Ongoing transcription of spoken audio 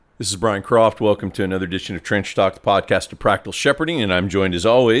This is Brian Croft. Welcome to another edition of Trench Talk, the podcast of practical shepherding, and I'm joined as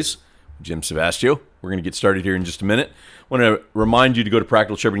always, Jim Savastio. We're going to get started here in just a minute. I want to remind you to go to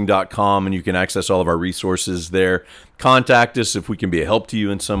practicalshepherding.com, and you can access all of our resources there. Contact us if we can be a help to you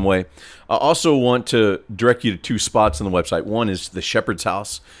in some way. I also want to direct you to two spots on the website. One is the Shepherd's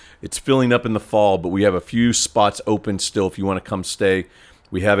House. It's filling up in the fall, but we have a few spots open still if you want to come stay.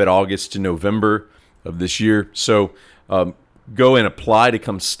 We have it August to November of this year. So go and apply to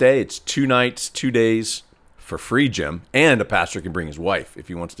come stay. It's 2 nights, 2 days for free, Jim. And a pastor can bring his wife if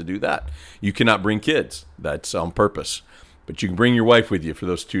he wants to do that. You cannot bring kids. That's on purpose. But you can bring your wife with you for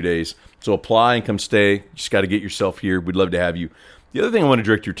those 2 days. So apply and come stay. You just got to get yourself here. We'd love to have you. The other thing I want to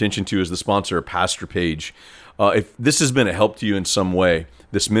direct your attention to is the sponsor of Pastor Page. If this has been a help to you in some way,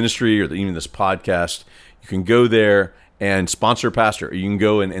 this ministry or even this podcast, you can go there and sponsor a pastor. Or you can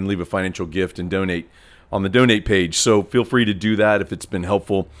go and leave a financial gift and donate on the donate page. So feel free to do that if it's been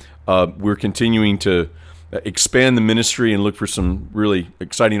helpful. We're continuing to expand the ministry and look for some really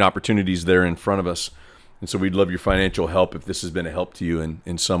exciting opportunities there in front of us. And so we'd love your financial help if this has been a help to you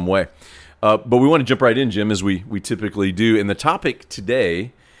in some way. But we want to jump right in, Jim, as we typically do. And the topic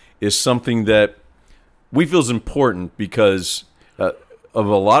today is something that we feel is important because of a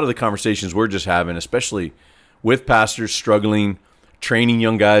lot of the conversations we're just having, especially with pastors struggling, training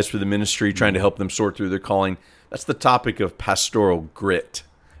young guys for the ministry, trying to help them sort through their calling. That's the topic of pastoral grit,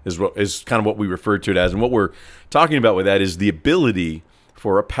 is kind of what we refer to it as. And what we're talking about with that is the ability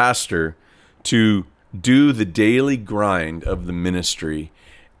for a pastor to do the daily grind of the ministry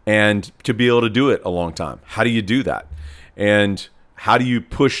and to be able to do it a long time. How do you do that? And how do you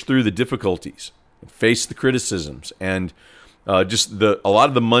push through the difficulties, face the criticisms, and just a lot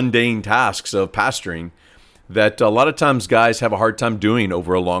of the mundane tasks of pastoring that a lot of times guys have a hard time doing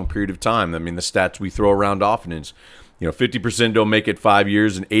over a long period of time. I mean, the stats we throw around often is, 50% don't make it 5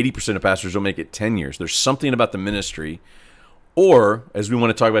 years and 80% of pastors don't make it 10 years. There's something about the ministry, or as we want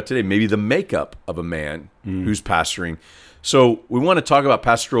to talk about today, maybe the makeup of a man who's pastoring. So we want to talk about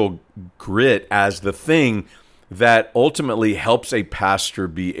pastoral grit as the thing that ultimately helps a pastor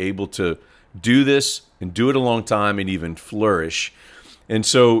be able to do this and do it a long time and even flourish. And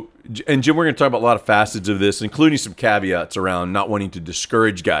so, and Jim, we're going to talk about a lot of facets of this, including some caveats around not wanting to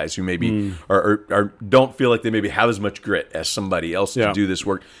discourage guys who maybe or don't feel like they maybe have as much grit as somebody else to do this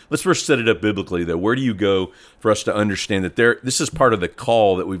work. Let's first set it up biblically, though. Where do you go for us to understand that this is part of the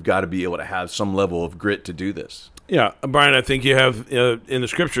call that we've got to be able to have some level of grit to do this? Yeah, Brian, I think you have in the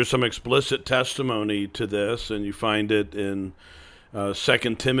Scripture some explicit testimony to this, and you find it in 2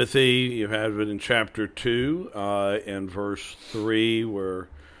 Timothy. You have it in chapter 2 and verse 3, where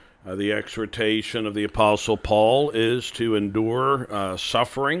the exhortation of the Apostle Paul is to endure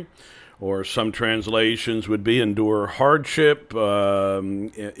suffering, or some translations would be endure hardship.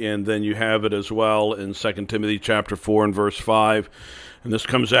 And then you have it as well in 2 Timothy chapter 4 and verse 5. And this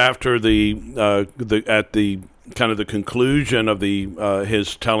comes after at the kind of the conclusion of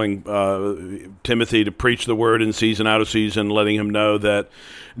his telling Timothy to preach the word in season, out of season, letting him know that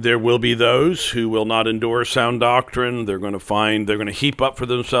there will be those who will not endure sound doctrine. They're going to heap up for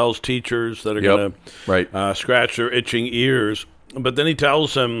themselves teachers that are going to scratch their itching ears. But then he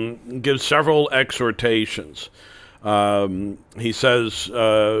tells them, gives several exhortations. He says,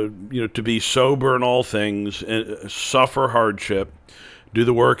 to be sober in all things, suffer hardship, do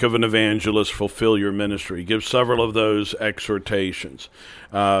the work of an evangelist, fulfill your ministry. Give several of those exhortations.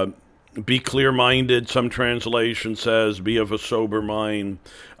 Be clear-minded, some translation says, be of a sober mind.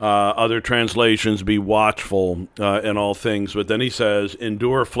 Other translations, be watchful in all things. But then he says,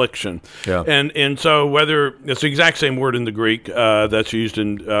 endure affliction. Yeah. And so whether, it's the exact same word in the Greek that's used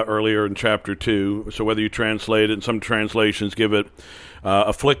in earlier in chapter 2. So whether you translate it, some translations give it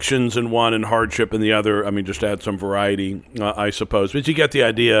afflictions in one and hardship in the other. I mean, just add some variety, I suppose. But you get the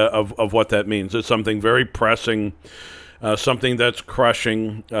idea of what that means. It's something very pressing, something that's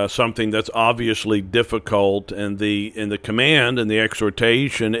crushing, something that's obviously difficult, and the command and the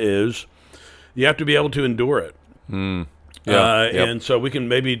exhortation is you have to be able to endure it. And so we can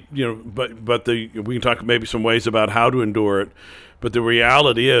maybe we can talk maybe some ways about how to endure it. But the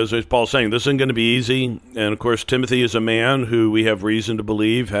reality is, as Paul's saying, this isn't going to be easy. And of course, Timothy is a man who we have reason to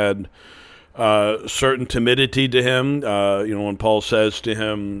believe had certain timidity to him. When Paul says to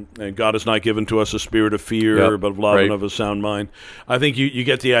him, God has not given to us a spirit of fear, but of love and of a sound mind. I think you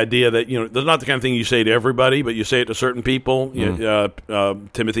get the idea that, that's not the kind of thing you say to everybody, but you say it to certain people.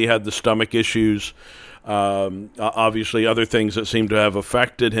 Timothy had the stomach issues. Obviously, other things that seem to have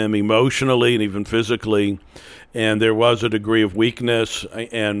affected him emotionally and even physically. And there was a degree of weakness,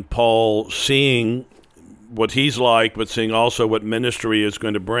 and Paul, seeing what he's like, but seeing also what ministry is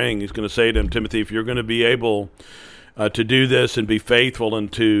going to bring. He's going to say to him, Timothy, if you're going to be able to do this and be faithful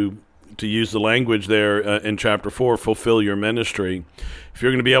and to use the language there in chapter 4, fulfill your ministry. If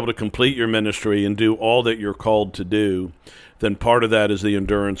you're going to be able to complete your ministry and do all that you're called to do, then part of that is the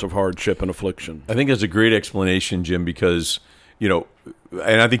endurance of hardship and affliction. I think that's a great explanation, Jim, because, and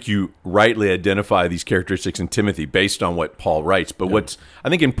I think you rightly identify these characteristics in Timothy based on what Paul writes. But what's, I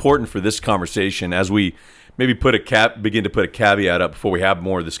think, important for this conversation, as we maybe begin to put a caveat up before we have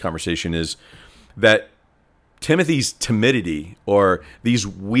more of this conversation, is that Timothy's timidity or these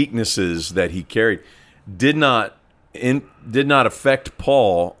weaknesses that he carried did not affect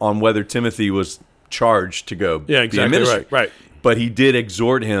Paul on whether Timothy was charged to go be a minister. Right. But he did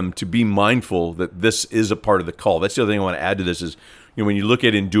exhort him to be mindful that this is a part of the call. That's the other thing I want to add to this is, when you look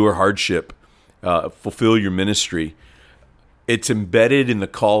at endure hardship, fulfill your ministry, it's embedded in the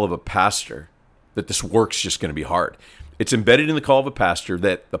call of a pastor that this work's just going to be hard. It's embedded in the call of a pastor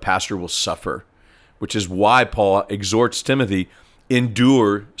that the pastor will suffer, which is why Paul exhorts Timothy,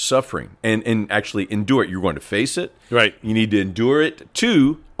 endure suffering and actually endure it. You're going to face it. Right. You need to endure it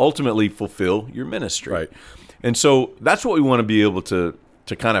to ultimately fulfill your ministry. Right. And so that's what we want to be able to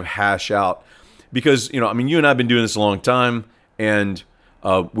kind of hash out, because, you and I have been doing this a long time, and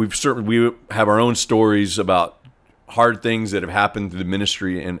we have our own stories about hard things that have happened through the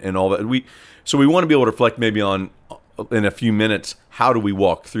ministry and all that. So we want to be able to reflect maybe on, in a few minutes, how do we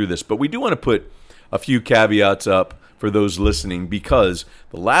walk through this. But we do want to put a few caveats up for those listening, because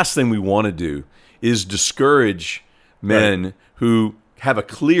the last thing we want to do is discourage men who have a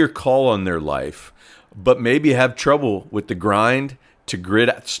clear call on their life, but maybe have trouble with the grind to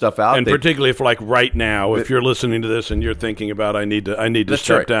grit stuff out. And particularly if, like right now, if you're listening to this and you're thinking about, I need to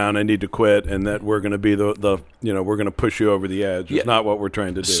step down, I need to quit, and that we're going to be we're going to push you over the edge. It's not what we're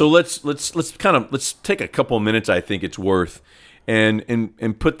trying to do. So let's take a couple of minutes. I think it's worth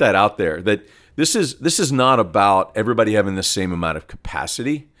and put that out there, that this is not about everybody having the same amount of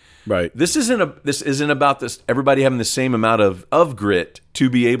capacity. Right. This isn't about everybody having the same amount of grit to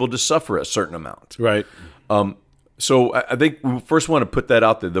be able to suffer a certain amount. Right. So I think we first want to put that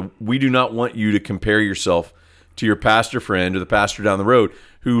out there. We do not want you to compare yourself to your pastor friend or the pastor down the road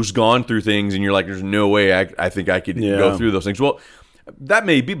who's gone through things, and you're like, there's no way I think I could go through those things. Well, that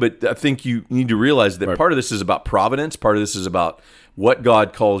may be, but I think you need to realize that part of this is about providence. Part of this is about what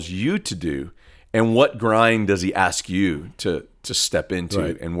God calls you to do, and what grind does he ask you to step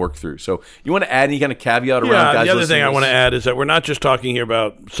into and work through. So you want to add any kind of caveat around guys? The other thing I want to add is that we're not just talking here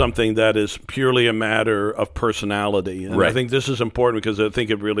about something that is purely a matter of personality. And I think this is important because I think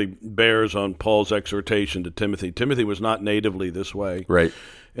it really bears on Paul's exhortation to Timothy. Timothy was not natively this way. Right.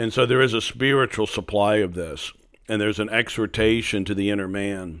 And so there is a spiritual supply of this, and there's an exhortation to the inner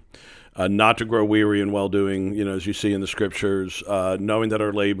man. Not to grow weary in well-doing, as you see in the Scriptures, knowing that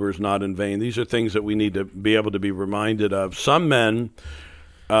our labor is not in vain. These are things that we need to be able to be reminded of. Some men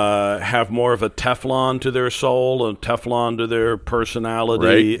have more of a Teflon to their soul, a Teflon to their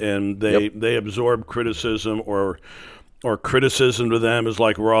personality, and they absorb criticism, or criticism to them is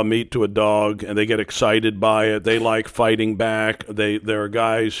like raw meat to a dog, and they get excited by it. They like fighting back. There are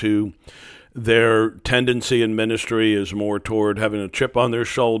guys who their tendency in ministry is more toward having a chip on their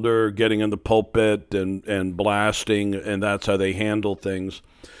shoulder, getting in the pulpit and blasting, and that's how they handle things.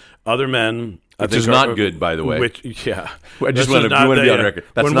 Other men, which is not good, by the way. I just want to be on record.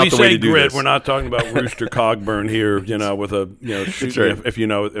 That's not the way to do grit, this. We're not talking about Rooster Cogburn here, with a shooting, if you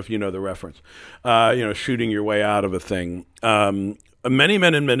know the reference, shooting your way out of a thing. Many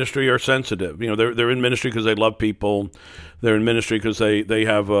men in ministry are sensitive. They're in ministry because they love people. They're in ministry because they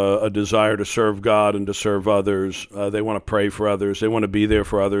have a desire to serve God and to serve others. They want to pray for others. They want to be there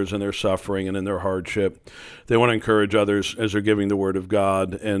for others in their suffering and in their hardship. They want to encourage others as they're giving the word of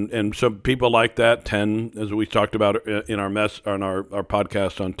God. And so people like that tend, as we talked about in our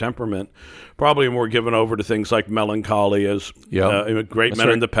podcast on temperament, probably are more given over to things like melancholy, as great men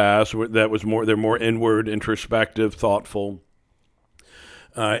in the past. They're more inward, introspective, thoughtful.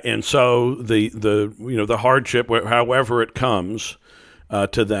 And so the hardship, however it comes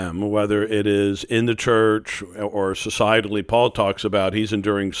to them, whether it is in the church or societally, Paul talks about he's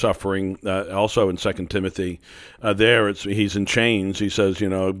enduring suffering. Also in 2 Timothy, he's in chains. He says,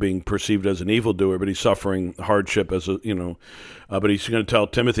 being perceived as an evildoer, but he's suffering hardship but he's going to tell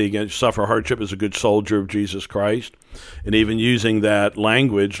Timothy again, suffer hardship as a good soldier of Jesus Christ, and even using that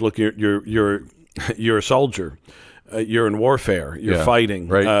language. Look, you're a soldier. you're in warfare. You're fighting.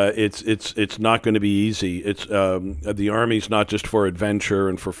 Right. It's not going to be easy. It's the Army's not just for adventure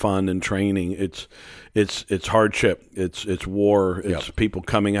and for fun and training. It's hardship. It's war. It's people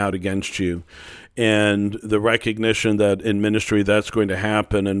coming out against you, and the recognition that in ministry that's going to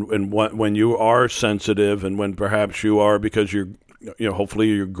happen. And when you are sensitive, and when perhaps you are because hopefully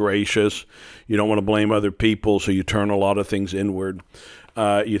you're gracious. You don't want to blame other people, so you turn a lot of things inward.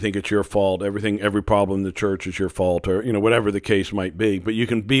 You think it's your fault. Every problem in the church is your fault, or whatever the case might be. But you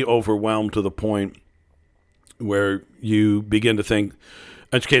can be overwhelmed to the point where you begin to think,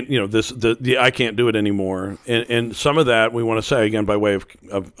 I just can't. I can't do it anymore. And some of that we want to say again by way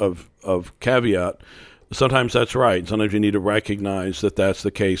of caveat. Sometimes that's right. Sometimes you need to recognize that that's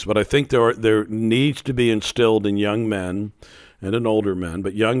the case. But I think there needs to be instilled in young men and in older men,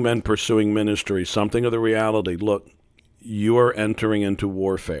 but young men pursuing ministry, something of the reality. Look. You are entering into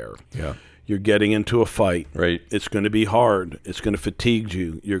warfare. Yeah. You're getting into a fight. Right. It's going to be hard. It's going to fatigue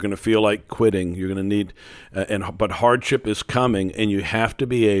you. You're going to feel like quitting. You're going to need, but hardship is coming, and you have to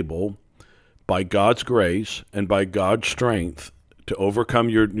be able, by God's grace and by God's strength, to overcome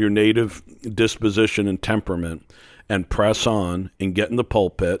your native disposition and temperament, and press on and get in the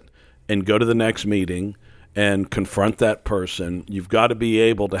pulpit and go to the next meeting and confront that person. You've got to be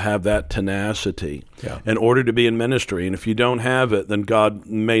able to have that tenacity in order to be in ministry. And if you don't have it, then God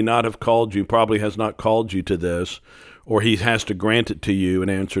may not have called you, probably has not called you to this, or he has to grant it to you in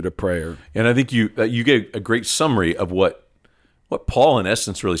answer to prayer. And I think you gave a great summary of what Paul, in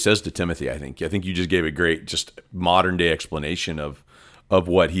essence, really says to Timothy, I think you just gave a great, just modern-day explanation of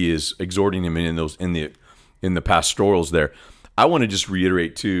what he is exhorting him in the pastorals there. I want to just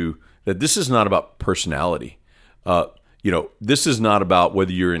reiterate, too, that this is not about personality. This is not about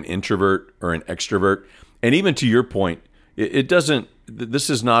whether you're an introvert or an extrovert. And even to your point, this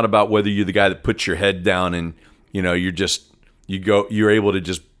is not about whether you're the guy that puts your head down and, you're able to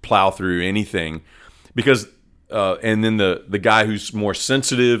just plow through anything. Because, and then the guy who's more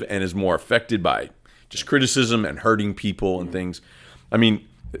sensitive and is more affected by just criticism and hurting people and things. I mean,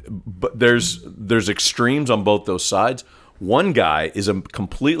 but there's extremes on both those sides. One guy is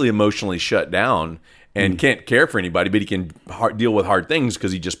completely emotionally shut down and can't care for anybody, but he can deal with hard things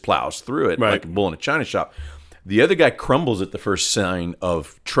because he just plows through it like a bull in a china shop. The other guy crumbles at the first sign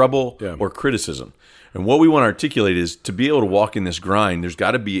of trouble or criticism. And what we want to articulate is to be able to walk in this grind, there's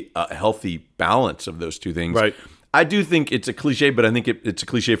got to be a healthy balance of those two things. Right. I do think it's a cliche, but I think it's a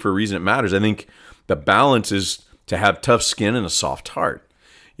cliche for a reason it matters. I think the balance is to have tough skin and a soft heart.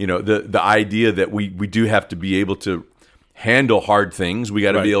 The idea that we do have to be able to handle hard things. We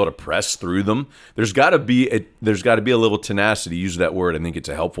got to be able to press through them. There's got to be a little tenacity. Use that word. I think it's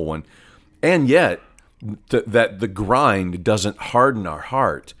a helpful one. And yet, that the grind doesn't harden our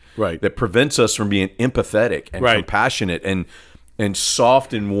heart. Right. That prevents us from being empathetic and compassionate and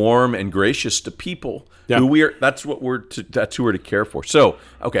soft and warm and gracious to people who we are. That's who we're to care for. So,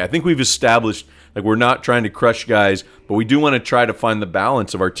 okay, I think we've established we're not trying to crush guys, but we do want to try to find the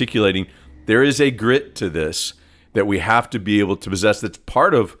balance of articulating there is a grit to this that we have to be able to possess. That's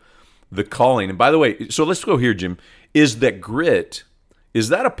part of the calling. And by the way, so let's go here, Jim. Is that grit? Is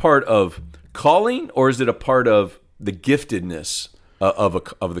that a part of calling, or is it a part of the giftedness of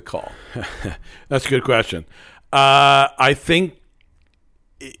the call? That's a good question. I think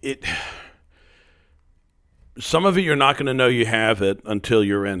it. Some of it you're not going to know you have it until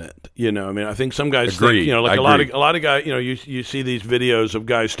you're in it. I think some guys think, a lot of guys, you see these videos of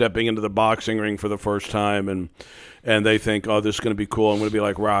guys stepping into the boxing ring for the first time and they think, oh, this is going to be cool. I'm going to be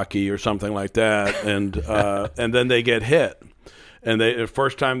like Rocky or something like that. And then they get hit. And the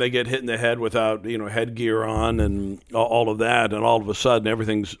first time they get hit in the head without, headgear on and all of that. And all of a sudden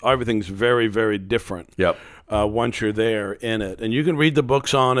everything's very, very different. Yep. Once you're there in it. And you can read the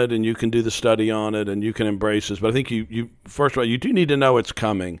books on it and you can do the study on it and you can embrace this. But I think you first of all, you do need to know it's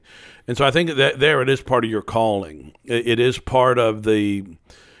coming. And so I think that there it is part of your calling. It is part of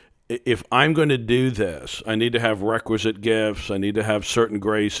if I'm going to do this, I need to have requisite gifts. I need to have certain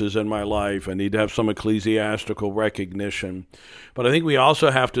graces in my life. I need to have some ecclesiastical recognition. But I think we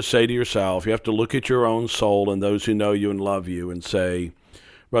also have to say to yourself, you have to look at your own soul and those who know you and love you and say,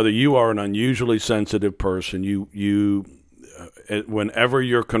 brother, you are an unusually sensitive person. You whenever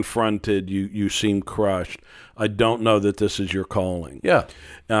you're confronted, you seem crushed. I don't know that this is your calling. Yeah,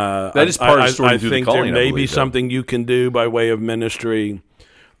 that is part of sorting through the calling. I think there may be something you can do by way of ministry.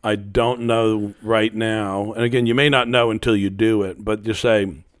 I don't know right now. And again, you may not know until you do it, but just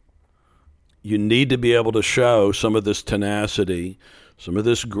say, you need to be able to show some of this tenacity, some of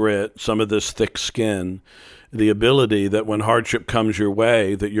this grit, some of this thick skin, the ability that when hardship comes your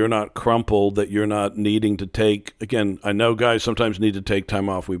way, that you're not crumpled, that you're not needing to take. Again, I know guys sometimes need to take time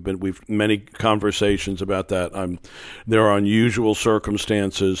off. We've many conversations about that. There are unusual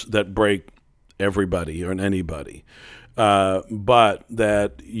circumstances that break everybody or anybody, but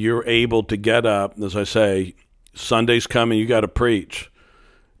that you're able to get up. As I say, Sunday's coming, you got to preach.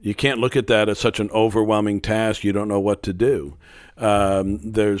 You can't look at that as such an overwhelming task. You don't know what to do.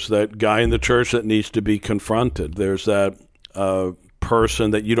 There's that guy in the church that needs to be confronted. There's that person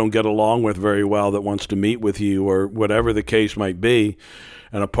that you don't get along with very well that wants to meet with you, or whatever the case might be.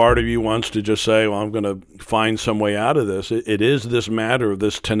 And a part of you wants to just say, well, I'm going to find some way out of this. It is this matter of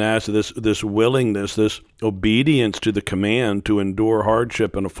this tenacity, this willingness, this obedience to the command to endure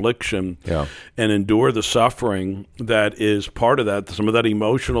hardship and affliction, and endure the suffering that is part of that, some of that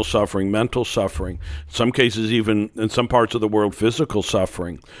emotional suffering, mental suffering, in some cases even in some parts of the world, physical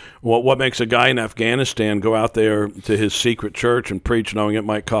suffering. What makes a guy in Afghanistan go out there to his secret church and preach knowing it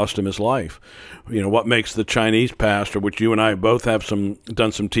might cost him his life? What makes the Chinese pastor, which you and I both have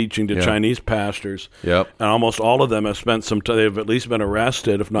done some teaching to Chinese pastors, and almost all of them have spent some time, they've at least been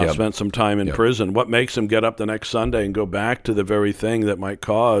arrested, if not spent some time in prison. What makes them get up the next Sunday and go back to the very thing that might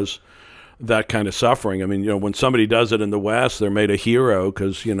cause that kind of suffering? I mean, when somebody does it in the West, they're made a hero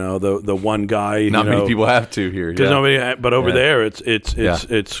because the one guy. Not many people have to here. But over there, it's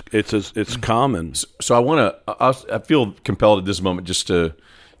common. So I feel compelled at this moment just to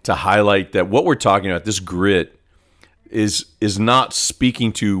highlight that what we're talking about, this grit, is not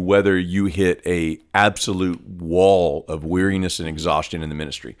speaking to whether you hit a absolute wall of weariness and exhaustion in the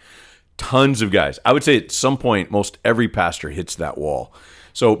ministry. Tons of guys, I would say at some point, most every pastor hits that wall.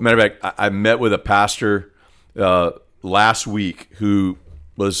 So, matter of fact, I met with a pastor last week who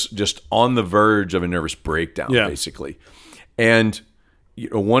was just on the verge of a nervous breakdown, basically. And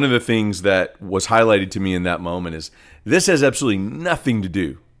one of the things that was highlighted to me in that moment is this has absolutely nothing to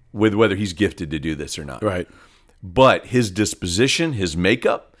do with whether he's gifted to do this or not. Right. But his disposition, his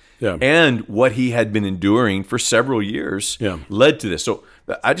makeup, and what he had been enduring for several years led to this. So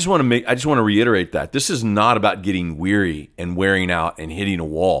I just want to reiterate that this is not about getting weary and wearing out and hitting a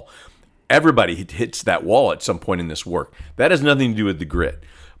wall. Everybody hits that wall at some point in this work. That has nothing to do with the grit.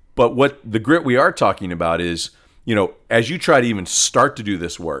 But what the grit we are talking about is, as you try to even start to do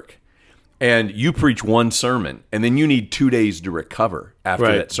this work, and you preach one sermon, and then you need 2 days to recover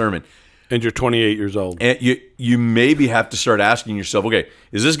after that sermon. And you're 28 years old. And you maybe have to start asking yourself, okay,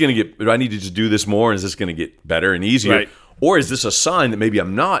 is this going to do I need to just do this more? And is this going to get better and easier? Right. Or is this a sign that maybe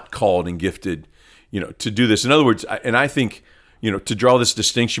I'm not called and gifted, to do this? In other words, I think, to draw this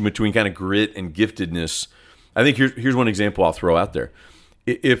distinction between kind of grit and giftedness, I think here's one example I'll throw out there.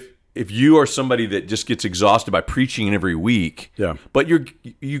 If you are somebody that just gets exhausted by preaching every week, but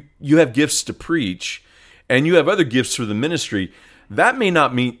you have gifts to preach, and you have other gifts for the ministry, that may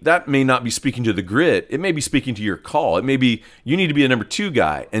not be speaking to the grit. It may be speaking to your call. It may be you need to be a number 2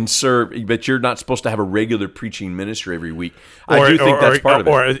 guy and serve, but you're not supposed to have a regular preaching ministry every week. I do think that's part of it.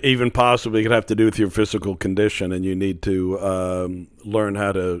 Or even possibly it could have to do with your physical condition, and you need to learn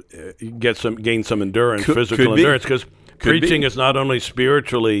how to gain some endurance, physical endurance, because preaching is not only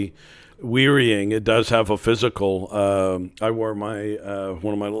spiritually wearying, it does have a physical. I wore my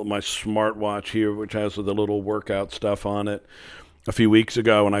my smartwatch here, which has the little workout stuff on it, a few weeks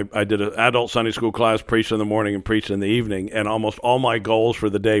ago, and I did an adult Sunday school class, preached in the morning and preached in the evening, and almost all my goals for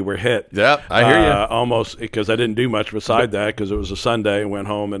the day were hit. Yeah, I hear you. Almost, because I didn't do much beside that, because it was a Sunday and went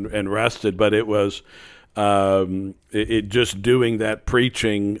home and rested, but it was it just doing that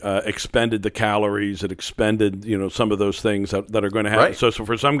preaching expended the calories. It expended some of those things that are going to happen. Right. So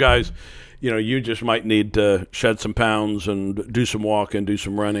for some guys, you just might need to shed some pounds and do some walking, do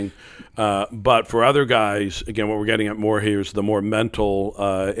some running. But for other guys, again, what we're getting at more here is the more mental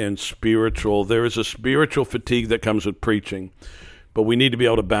and spiritual. There is a spiritual fatigue that comes with preaching. But we need to be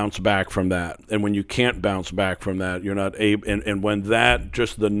able to bounce back from that. And when you can't bounce back from that, you're not able. And when that,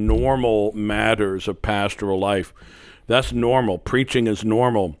 just the normal matters of pastoral life, that's normal. Preaching is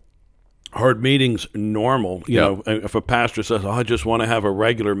normal. Hard meetings, normal. You know, if a pastor says, I just want to have a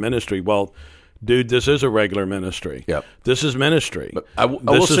regular ministry. Well, dude, this is a regular ministry. Yep. This is ministry. But I will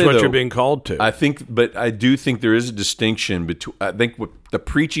this is say, what though, you're being called to. I do think there is a distinction between. I think what the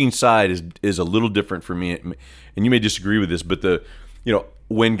preaching side is a little different for me, and you may disagree with this, but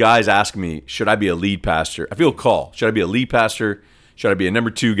when guys ask me, should I be a lead pastor? I feel a call. Should I be a lead pastor? Should I be a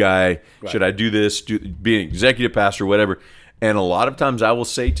number 2 guy? Right. Should I do this? Be an executive pastor? Whatever. And a lot of times I will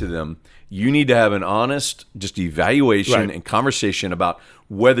say to them, you need to have an honest just evaluation Right. and conversation about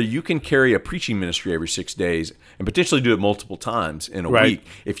whether you can carry a preaching ministry every 6 days and potentially do it multiple times in a Right. week.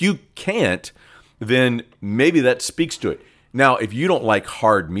 If you can't, then maybe that speaks to it. Now, if you don't like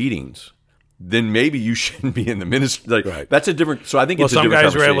hard meetings, then maybe you shouldn't be in the ministry. Like, that's a different. So I think it's a some different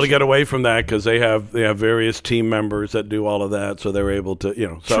guys are able to conversation. get away from that because they have various team members that do all of that, so they're able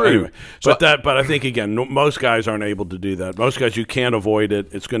to, So True. Anyway, So- but I think again, most guys aren't able to do that. Most guys, you can't avoid it.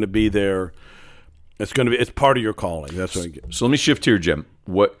 It's going to be there. It's part of your calling. That's what I get. So let me shift here, Jim.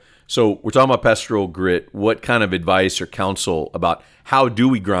 So we're talking about pastoral grit. What kind of advice or counsel about how do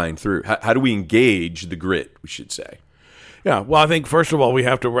we grind through? How do we engage the grit, we should say? Yeah, well, I think first of all we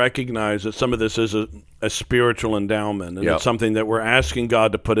have to recognize that some of this is a spiritual endowment, and it's something that we're asking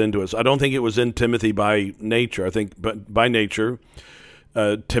God to put into us. I don't think it was in Timothy by nature. I think, but by nature,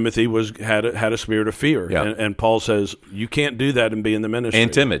 Timothy had a spirit of fear, and Paul says you can't do that and be in the ministry.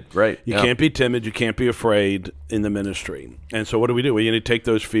 And timid, right? You can't be timid. You can't be afraid in the ministry. And so what do? Well, you need to take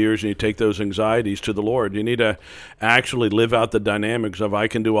those fears and you take those anxieties to the Lord. You need to actually live out the dynamics of I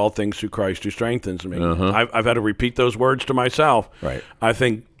can do all things through Christ who strengthens me. I've had to repeat those words to myself. Right. I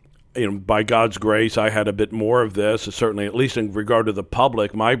think, by God's grace, I had a bit more of this. Certainly, at least in regard to the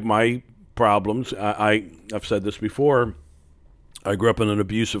public, my problems, I've said this before, I grew up in an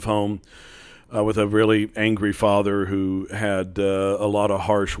abusive home with a really angry father who had a lot of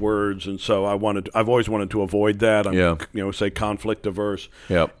harsh words, and so I've always wanted to avoid that. I'm say conflict averse.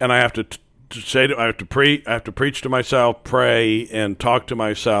 Yep. And I have to I have to preach to myself, pray, and talk to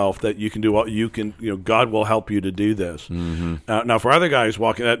myself that you can do what you can. God will help you to do this. Now, for other guys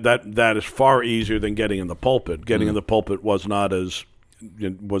walking, that is far easier than getting in the pulpit. Getting in the pulpit was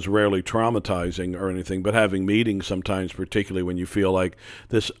rarely traumatizing or anything, but having meetings sometimes, particularly when you feel like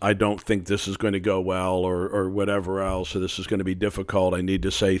this, I don't think this is going to go well or whatever else, so this is going to be difficult. I need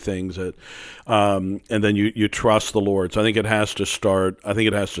to say things that, and then you trust the Lord. So I think it has to start.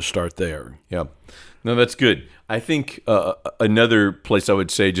 There. Yeah. No, that's good. I think another place I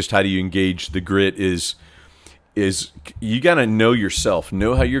would say just how do you engage the grit is you got to know yourself,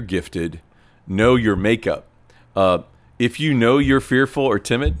 know how you're gifted, know your makeup. If you know you're fearful or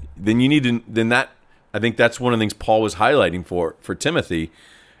timid, then you need to. Then I think that's one of the things Paul was highlighting for Timothy.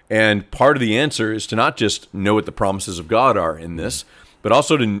 And part of the answer is to not just know what the promises of God are in this, but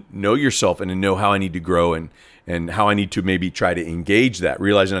also to know yourself and to know how I need to grow and how I need to maybe try to engage that,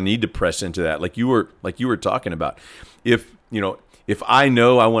 realizing I need to press into that, like you were talking about. If I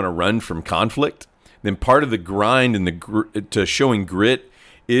know I want to run from conflict, then part of the grind and to showing grit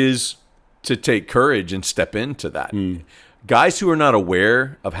is to take courage and step into that. Guys who are not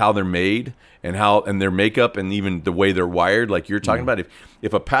aware of how they're made and their makeup and even the way they're wired, like you're talking about,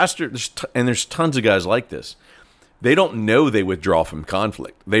 if a pastor, there's tons of guys like this, they don't know they withdraw from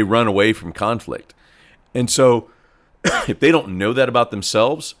conflict. They run away from conflict. And so if they don't know that about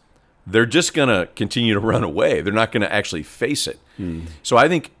themselves, they're just going to continue to run away. They're not going to actually face it. So I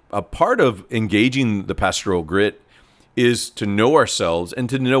think a part of engaging the pastoral grit is to know ourselves and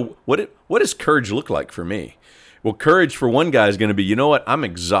to know what does courage look like for me. Well, courage for one guy is going to be, you know what, I'm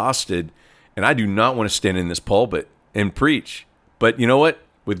exhausted and I do not want to stand in this pulpit and preach. But you know what,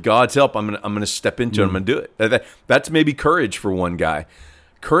 with God's help, I'm going to step into it. I'm going to do it. That's maybe courage for one guy.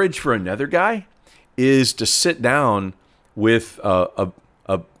 Courage for another guy is to sit down with a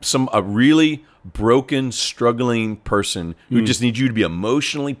really broken, struggling person who just needs you to be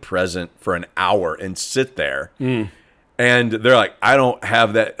emotionally present for an hour and sit there. And they're like, I don't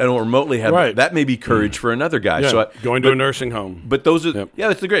have that. I don't remotely have that. That may be courage for another guy. Yeah, So going to a nursing home. But those are,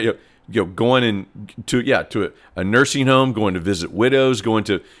 that's the great. Going to a nursing home, going to visit widows, going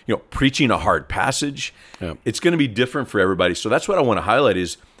to preaching a hard passage. It's going to be different for everybody. So that's what I want to highlight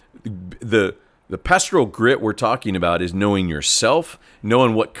is the pastoral grit we're talking about is knowing yourself,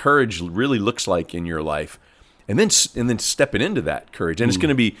 knowing what courage really looks like in your life, and then stepping into that courage. And it's going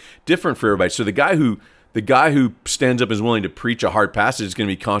to be different for everybody. So the guy who stands up and is willing to preach a hard passage is going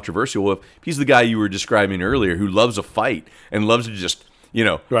to be controversial. Well, if he's the guy you were describing earlier who loves a fight and loves to just,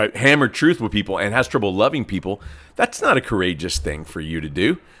 hammer truth with people and has trouble loving people, that's not a courageous thing for you to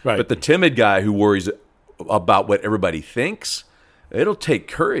do. Right. But the timid guy who worries about what everybody thinks, it'll take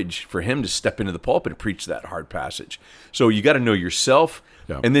courage for him to step into the pulpit and preach that hard passage. So you got to know yourself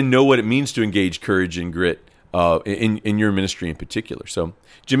and then know what it means to engage courage and grit in your ministry in particular. So,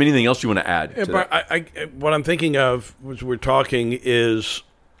 Jim, anything else you want to add to that? What I'm thinking of as we're talking is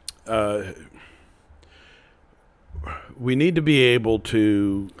we need to be able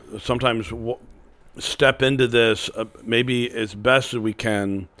to sometimes step into this maybe as best as we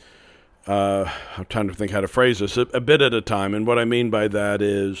can. I'm trying to think how to phrase this, a bit at a time. And what I mean by that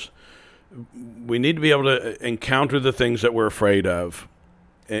is we need to be able to encounter the things that we're afraid of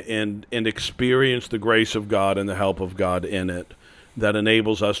and experience the grace of God and the help of God in it that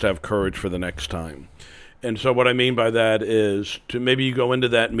enables us to have courage for the next time. And so what I mean by that is to maybe you go into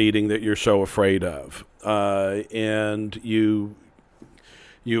that meeting that you're so afraid of, and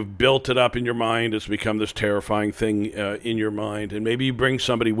you've built it up in your mind. It's become this terrifying thing in your mind. And maybe you bring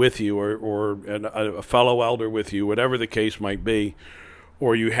somebody with you or a fellow elder with you, whatever the case might be,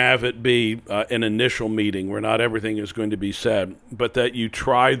 or you have it be an initial meeting where not everything is going to be said, but that you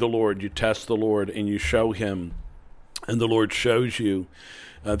try the Lord, you test the Lord, and you show him, and the Lord shows you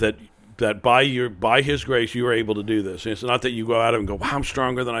that by his grace you are able to do this. And it's not that you go out and go, wow, I'm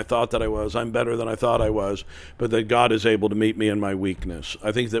stronger than I thought that I was, I'm better than I thought I was, but that God is able to meet me in my weakness.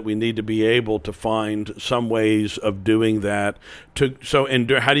 I think that we need to be able to find some ways of doing that.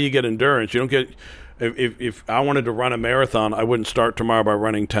 How do you get endurance? You don't get... If I wanted to run a marathon, I wouldn't start tomorrow by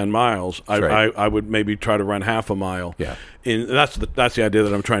running 10 miles. I would maybe try to run half a mile. Yeah. And that's the idea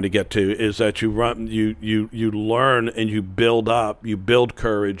that I'm trying to get to, is that you learn and you build up, you build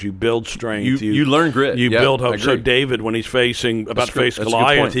courage, you build strength. You learn grit. You build hope. So David, when he's about to face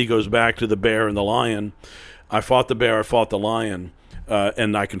Goliath, he goes back to the bear and the lion. I fought the bear, I fought the lion.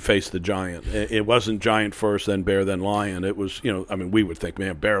 And I can face the giant. It wasn't giant first, then bear, then lion. It was, we would think,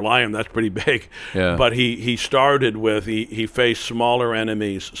 man, bear, lion, that's pretty big. Yeah. But he started with, he faced smaller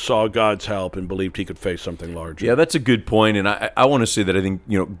enemies, saw God's help, and believed he could face something larger. Yeah, that's a good point. And I want to say that I think,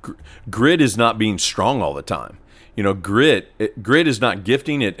 grit is not being strong all the time. Grit is not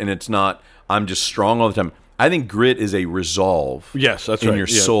gifting it, and it's not, I'm just strong all the time. I think grit is a resolve. Yes, that's in right. your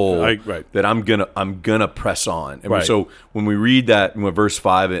soul that I'm gonna press on. And so when we read that in verse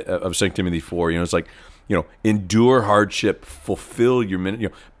 5 of 2 Timothy 4, it's like, endure hardship, fulfill your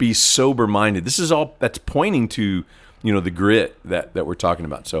minute, be sober minded. This is all that's pointing to the grit that we're talking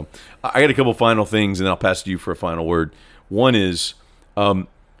about. So I got a couple final things, and then I'll pass to you for a final word. One is,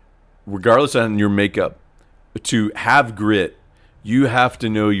 regardless on your makeup, to have grit, you have to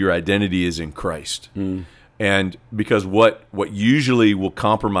know your identity is in Christ. And because what usually will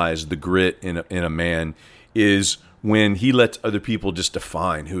compromise the grit in a man is when he lets other people just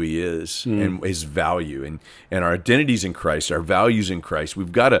define who he is and his value, and our identities in Christ, our values in Christ.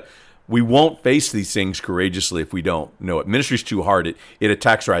 We won't face these things courageously if we don't know it. Ministry's too hard. It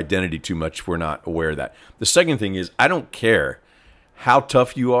attacks our identity too much if we're not aware of that. The second thing is, I don't care how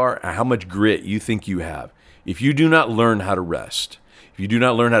tough you are or how much grit you think you have. If you do not learn how to rest, if you do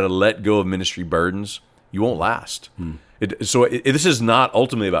not learn how to let go of ministry burdens, you won't last. This is not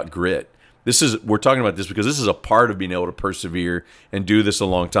ultimately about grit. We're talking about this because this is a part of being able to persevere and do this a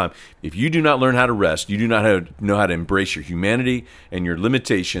long time. If you do not learn how to rest, you do not know how to embrace your humanity and your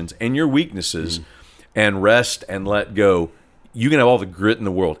limitations and your weaknesses and rest and let go, you can have all the grit in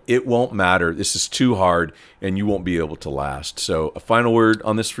the world. It won't matter. This is too hard, and you won't be able to last. So a final word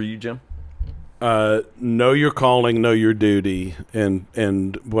on this for you, Jim? Know your calling, know your duty.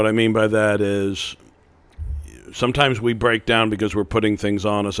 And what I mean by that is, sometimes we break down because we're putting things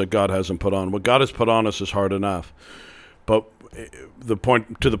on us that God hasn't put on. What God has put on us is hard enough. But the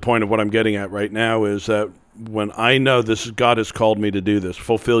point of what I'm getting at right now is that when I know God has called me to do this,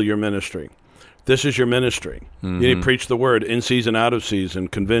 fulfill your ministry. This is your ministry. You need to preach the word in season, out of season,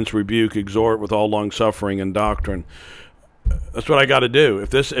 convince, rebuke, exhort with all long suffering and doctrine. That's what I got to do. If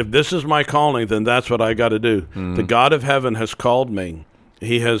this is my calling, then that's what I got to do. The God of heaven has called me.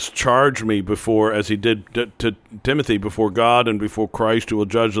 He has charged me before, as he did to Timothy, before God and before Christ, who will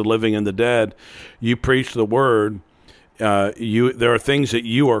judge the living and the dead. You preach the word. There are things that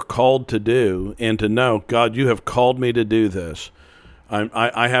you are called to do, and to know, God, you have called me to do this.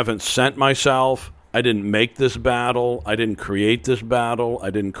 I haven't sent myself. I didn't make this battle. I didn't create this battle. I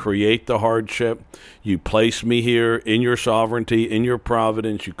didn't create the hardship. You placed me here in your sovereignty, in your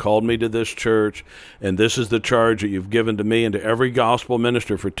providence. You called me to this church, and this is the charge that you've given to me and to every gospel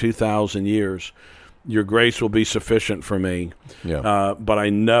minister for 2,000 years. Your grace will be sufficient for me. Yeah. But I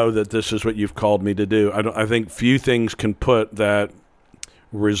know that this is what you've called me to do. I think few things can put that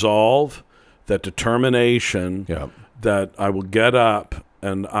resolve, that determination, that I will get up.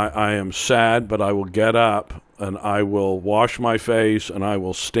 And I am sad, but I will get up, and I will wash my face, and I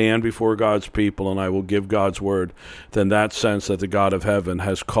will stand before God's people, and I will give God's word. Then that sense that the God of heaven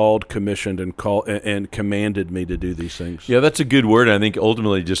has called, commissioned, and commanded me to do these things. Yeah, that's a good word. I think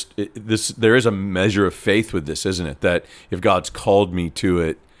ultimately, there is a measure of faith with this, isn't it? That if God's called me to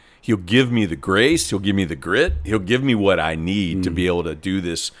it, He'll give me the grace, He'll give me the grit, He'll give me what I need to be able to do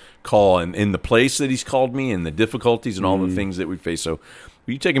this call, and in the place that He's called me, and the difficulties and all the things that we face. So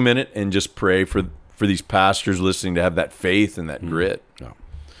will you take a minute and just pray for these pastors listening to have that faith and that grit? Yeah.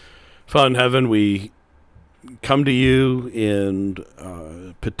 Father in heaven, we come to you and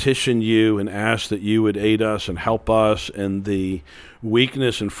petition you and ask that you would aid us and help us in the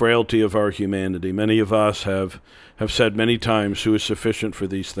weakness and frailty of our humanity. Many of us have said many times, who is sufficient for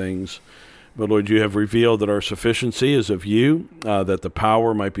these things? But Lord, you have revealed that our sufficiency is of you, that the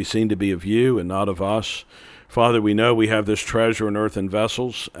power might be seen to be of you and not of us. Father, we know we have this treasure in earthen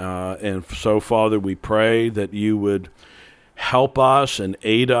vessels, and so, Father, we pray that you would help us and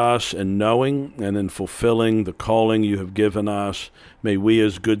aid us in knowing and in fulfilling the calling you have given us. May we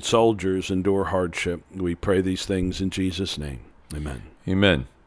as good soldiers endure hardship. We pray these things in Jesus' name. Amen. Amen.